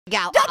Go.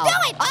 Don't do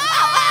it!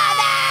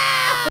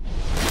 Oh, no!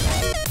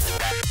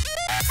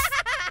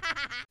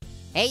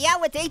 Hey,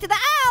 yo, it's A to the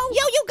O.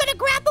 Yo, you gonna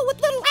grapple with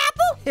little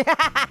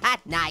apple?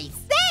 Nice.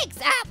 Thanks.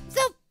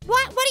 So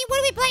what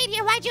are we playing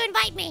here? Why'd you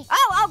invite me?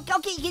 Oh,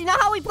 okay. You know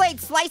how we played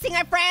slicing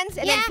our friends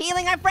and then Yeah.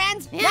 peeling our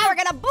friends? Yeah. Now we're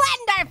gonna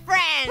blend our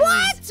friends.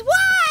 What?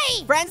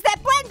 Why? Friends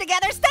that blend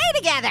together stay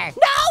together.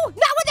 No,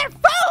 not with their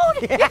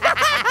food.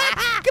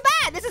 Come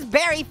on, this is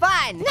very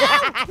fun. No,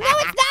 it's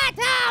not.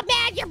 Oh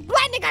man, you're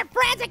blending our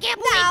friends. I can't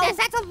believe No. this.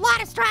 That's a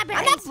lot of strawberries.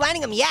 I'm not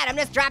blending them yet. I'm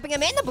just dropping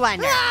them in the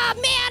blender. Oh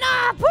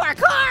man, poor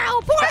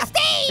Carl, poor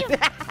Steve.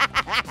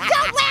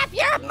 Don't laugh,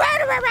 you're a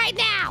murderer right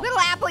now. Little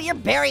Apple, you're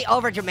very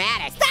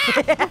overdramatic.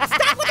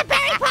 Stop with the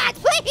berry pots,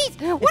 please.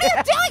 What are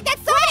you doing?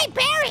 That's so many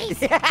berries.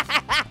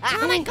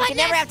 Oh my You goodness. can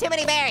never have too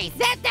many berries.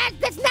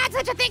 That's not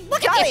such a thing.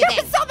 Look Totally at you. thing.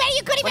 There's so many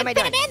you couldn't What even am I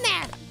fit them doing? in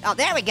there. Oh,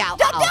 there we go.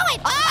 Don't do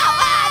it.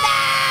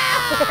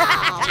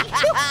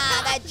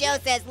 Oh, the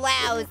juice is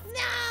loose.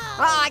 No.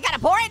 Oh, I gotta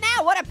pour it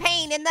now. What a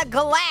pain in the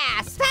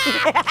glass.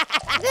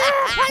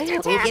 Puns are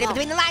Ooh, get it terrible.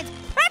 between the lines.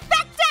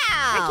 Perfecto.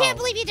 I can't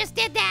believe you just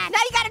did that. Now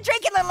you gotta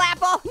drink it, little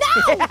Apple. No,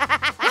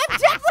 I'm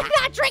definitely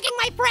not drinking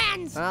my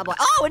friends. Oh, boy.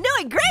 Oh, a new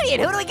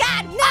ingredient. Who do we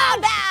got? No,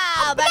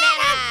 no,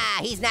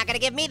 banana. He's not gonna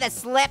give me the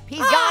slip. He's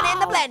gone in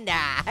the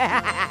blender.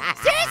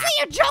 Seriously,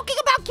 you're joking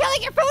about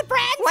killing your food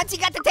friends? Once you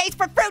got the taste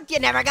for fruit, you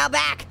never go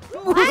back.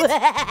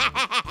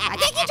 I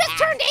think you just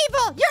turned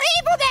evil. You're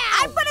evil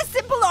now. I put a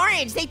simple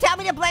orange. They tell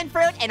me to blend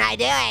fruit, and I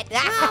do it.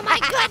 Oh my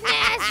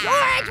goodness,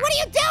 Orange, what are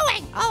you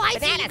doing? Oh, I see.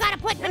 Bananas. You gotta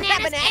put There's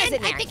bananas, not bananas and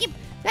in there. I think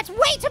that's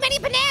way too many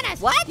bananas.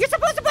 What? You're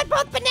supposed to put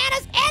both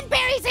bananas and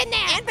berries in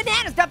there. And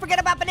bananas. Don't forget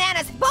about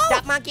bananas. Both.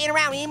 Stop monkeying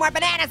around. We need more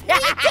bananas.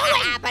 What are you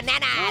doing?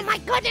 Bananas. Oh my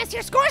goodness,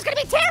 your score's gonna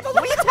be terrible.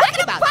 What are you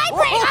talking about?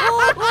 Vibrate.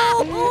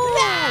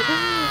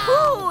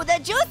 Ooh, the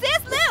juice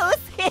is loose.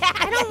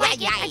 I don't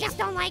like it. I just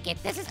don't like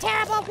it. This is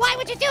terrible. Why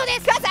would you do this?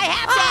 Because I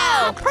have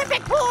Oh, to.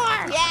 perfect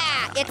pour.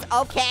 Yeah, it's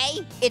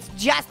okay. It's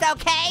just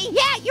okay.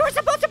 Yeah, you were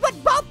supposed to put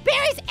both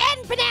berries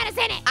and bananas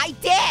in it. I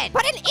did.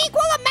 But an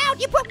equal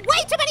amount. You put way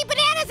too many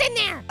bananas in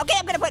there. Okay,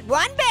 I'm gonna put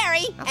one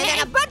berry and then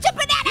a bunch of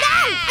bananas.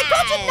 No, I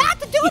told you not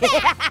to do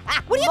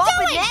that. What are you More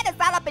doing? bananas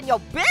all up in your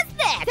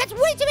business. That's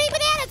way too many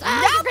bananas. Oh,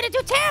 No. you're gonna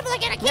do terrible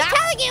again. I keep No.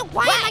 telling you.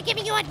 Why What? am I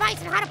giving you advice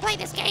on how to play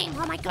this game?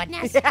 Oh my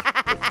goodness.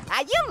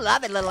 You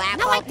love it, little Apple.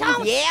 No, I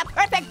don't. Yeah,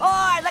 perfect pour.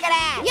 Look at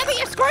that. Yeah, but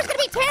your score's gonna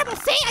be terrible.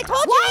 See, I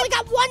told you What? you only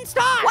got 1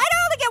 star. Why do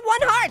I only get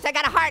one heart? I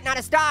got a heart, not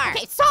a star.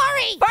 Okay,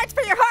 sorry. Farts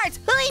for your hearts.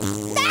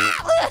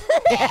 Stop.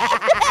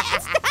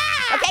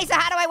 Okay, so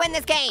how do I win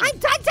this game? I'm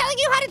done telling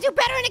you how to do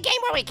better in a game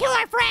where we kill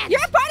our friends.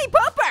 You're a party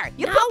pooper.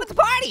 You No. poop at the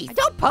parties. I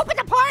don't poop at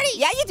the party.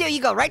 Yeah, you do. You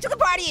go right to the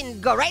party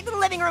and go right to the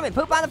living room and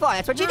poop on the floor.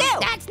 That's what you do.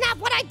 That's not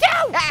what I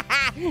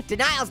do.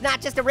 Denial's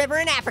not just a river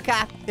in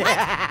Africa.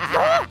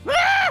 I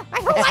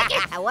don't like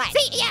it. What?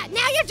 See, yeah,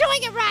 now you're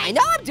doing it right. I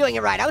know I'm doing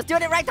it right. I was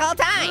doing it right the whole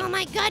time. Oh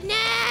my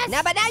goodness.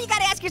 Now, but now you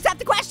gotta ask yourself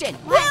the question,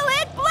 What? will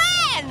it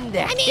blend?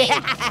 I mean,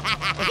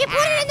 if you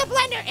put it in the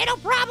blender, it'll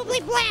probably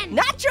blend.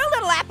 Not true,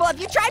 little Apple. Have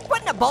you tried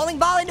putting a bowling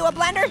ball into a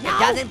blender? No. It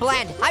doesn't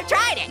blend. I've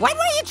tried it. When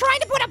were you trying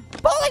to put a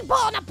bowling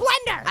ball in a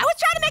blender? I was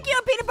trying to make you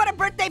a peanut butter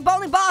birthday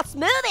bowling ball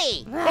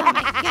smoothie. Oh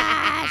my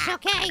gosh,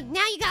 okay.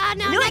 Now you got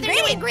New another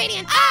new ingredient.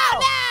 ingredient. Oh,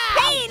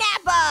 no!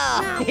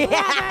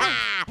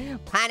 Pineapple.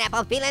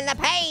 Pineapple feeling the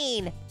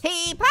pain.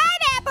 Hey,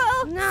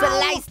 pineapple. No.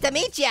 Slice to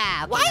meet ya.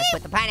 Okay, Why let's do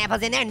put the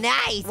pineapples in there.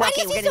 Nice. Why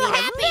okay, do we're you gonna seem so need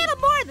happy? a little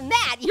more than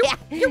that. Yeah,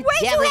 You're way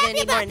too definitely happy gonna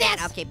need more about than that.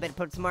 this. Okay, but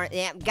put some more.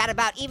 Yeah, got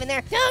about even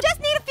there. Dude. Just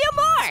need a few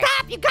more.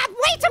 Stop, you got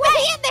way too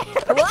many in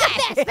there. Look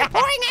at this, they're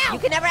pouring out. You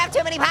can never have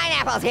too many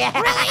pineapples. Yeah.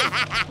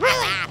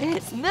 Really?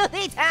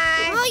 Smoothie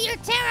time. Oh, you're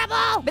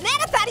terrible.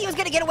 Banana thought he was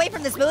gonna get away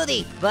from the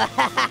smoothie, but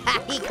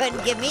he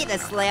couldn't give me the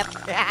slip.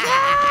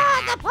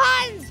 Ah, the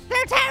puns,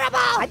 they're terrible.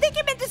 I think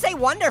you meant to say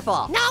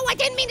wonderful. No, I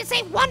didn't mean to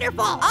say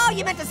wonderful. Oh,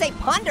 you meant to say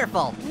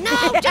ponderful. No,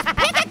 just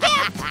pick a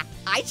gift.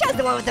 I chose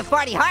the one with the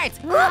 40 hearts.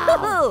 No.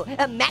 Ooh,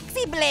 a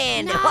maxi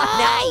blend. No.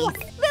 Oh,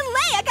 nice. Little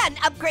Lay, I got an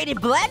upgraded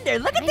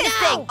blender. Look at I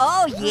this know. thing.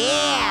 Oh,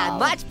 yeah. Wow.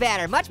 Much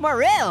better. Much more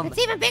room. It's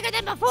even bigger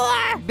than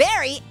before.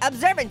 Very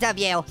observant of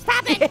you.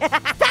 Stop it.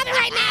 Stop it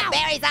right now.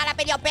 Berries all up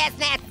in your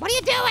business. What are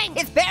you doing?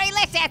 It's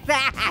berry-licious.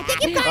 I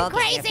think you've gone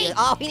crazy.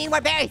 Oh, we need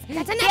more berries.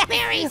 That's enough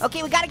berries.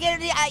 Okay, we gotta get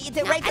it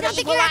No, right I to don't the think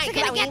equal you're line. actually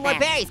Come on, gonna we get need more there.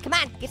 berries. Come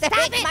on, get the Stop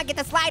Come it. on, get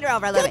the slider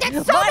over a little Dude,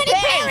 bit. that's so More many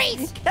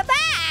berries. Come on.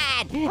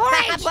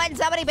 Orange. I'm putting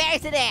so many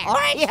berries in there.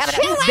 Orange, yeah, but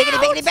chill biggity,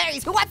 out. biggity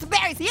berries. Who wants some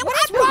berries? Yeah, What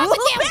is wrong with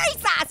you? Berry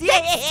sauce.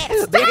 Yeah.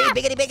 Stop.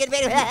 Biggity, biggity,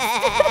 biggity.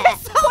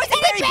 So many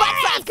Boysenberry butt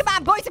berries. sauce. Come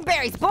on,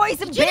 boysenberries.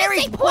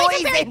 Boysenberries. say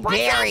boysenberry butt sauce.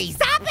 Boysenberries.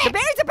 Stop it. The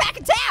berries are back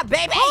in town,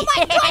 baby. Oh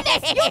my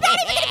goodness, you're not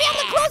even gonna be able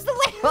to close the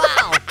lid.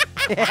 Wow.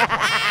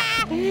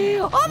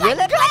 Oh my You're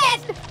the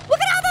goodness. Look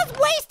at all those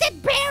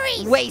wasted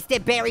berries.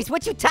 Wasted berries.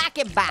 What you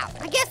talking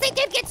about? I guess they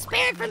did get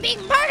spared from being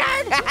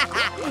murdered.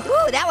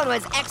 Ooh, that one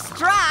was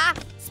extra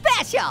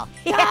special.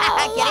 No.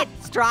 Get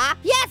it? straw.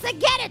 Yes, I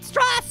get it.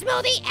 Straw,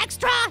 smoothie,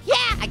 extra. Yeah,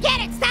 I get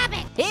it. Stop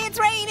it. It's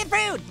raining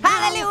fruit.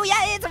 Hallelujah,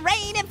 it's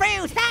raining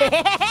fruit. Stop.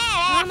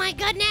 Oh my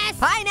goodness.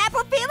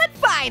 Pineapple feeling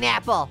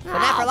pineapple. But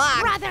not for long.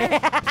 Brother.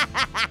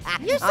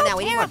 You're so Oh no,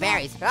 we need more terrible.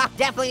 berries. Oh,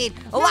 definitely need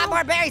a lot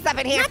more berries up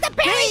in here. Not the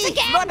berries Please,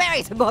 again. More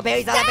berries. More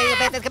berries all up in your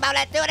business. Come on,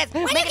 let's do this.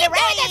 Make it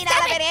rain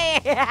all up in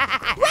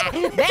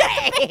here.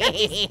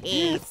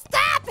 Berries.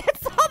 Stop.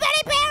 That's so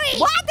many berries.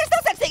 What? There's no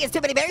such thing as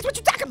too many berries. What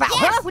you talking about?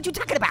 Yes. Huh? What you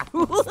talking about?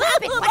 Stop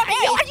it. More What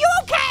are you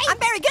okay? I'm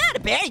very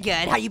good. Very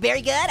good. Are you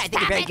very good? I think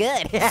Stop you're very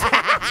good.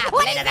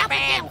 What is up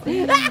with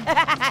you?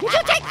 Did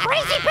you take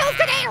crazy pills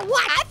today or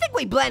what? I think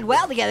we blend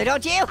well together,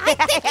 don't you? I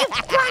think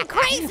you've gone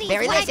crazy.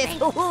 Very Like delicious.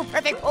 me. Ooh,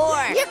 perfect pour.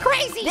 You're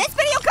crazy. This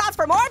video calls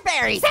for more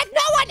berries. Said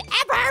no one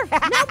ever.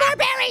 No more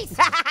berries.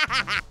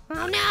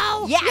 Oh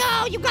no. Yeah.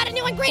 No, you got a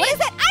new ingredient. What is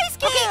that? Ice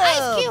cubes. Okay,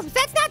 ice cubes.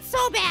 That's not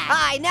so bad.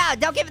 I know.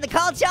 Don't give it the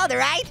cold shoulder,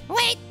 right?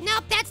 Wait,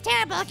 nope, that's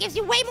terrible. It gives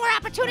you way more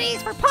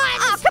opportunities for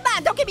puns. Oh, come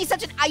on. Don't give me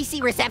such an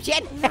icy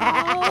reception.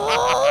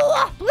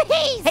 Oh,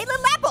 please. Hey,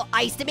 little apple.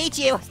 Ice to meet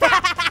you.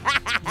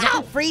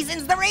 No,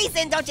 freezing's the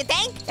reason, don't you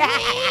think?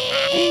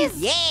 Please.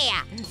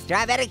 Yeah.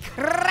 Strawberry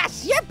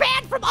crush. You're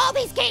banned from all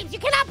these games. You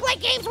cannot play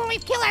games where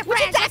we've killed our What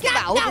you friends. talking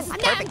That's about? not- Oh, this is I'm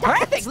perfect. not-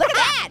 Perfect. Look at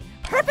that.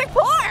 Perfect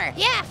pour.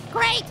 Yeah,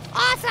 great,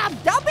 awesome.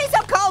 Don't be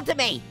so cold to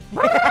me.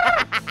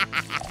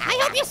 I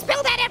hope you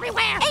spill that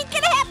everywhere. Ain't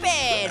gonna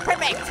happen.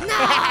 Perfect.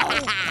 No.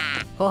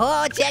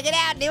 Oh, check it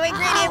out. New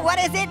ingredient. Oh. What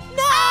is it?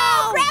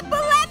 No. Grapple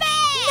lemon.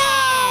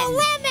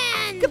 No,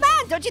 lemon. Come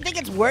on. Don't you think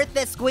it's worth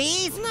the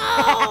squeeze? No.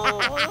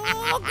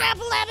 Oh, grab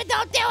a lemon,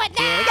 don't do it.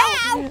 Here we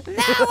No. go.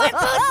 No, we're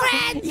food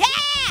friends. Yeah.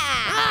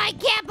 Oh, I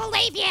can't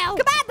believe you. Come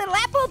on, little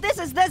apple. This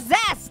is the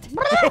zest.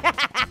 No,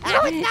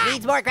 it's not.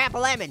 Needs more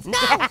grapple lemons. No,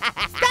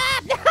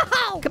 stop, no.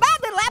 Come on,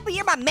 little apple.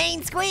 You're my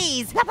main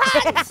squeeze. The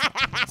puns.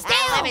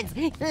 Still. Lemons.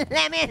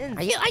 Lemons.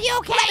 Are you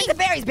okay? Lemons and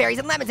berries, berries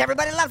and lemons.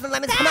 Everybody loves the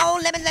lemons. Come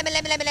on, lemon, lemon,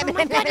 lemon, lemon, Oh lemon,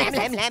 my lemon, goodness,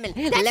 lemon, lemon,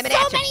 That's lemon so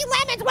action. many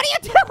lemons. What are you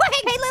doing?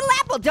 Hey, little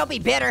apple, don't be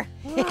bitter.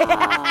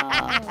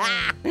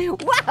 Oh.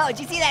 Whoa, did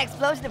you see that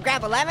explosion of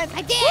grapple lemons?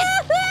 I did.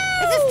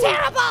 This is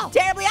terrible.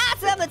 Terribly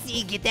awesome. Let's see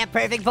you get that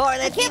perfect pour.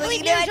 Let's I see can't what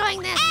believe you you're can do.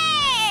 enjoying this.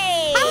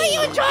 Hey! How are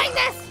you enjoying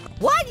this?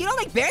 What? You don't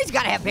like berries? You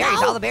gotta have berries.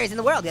 No. All the berries in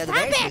the world. The other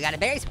Stop berries. it. You got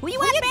berries. Who you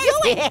What want are you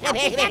berries? doing?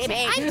 Okay, that's it.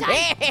 I'm done.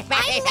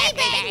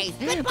 I'm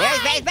leaving.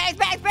 Goodbye.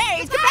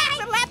 Berries. Come back,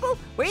 little apple.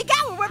 Where you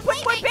going? We're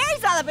putting more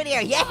berries all up in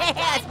here. Yeah,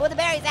 let's pull the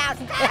berries out.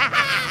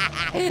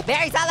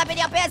 Berries all up in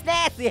your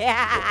business.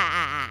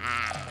 Yeah.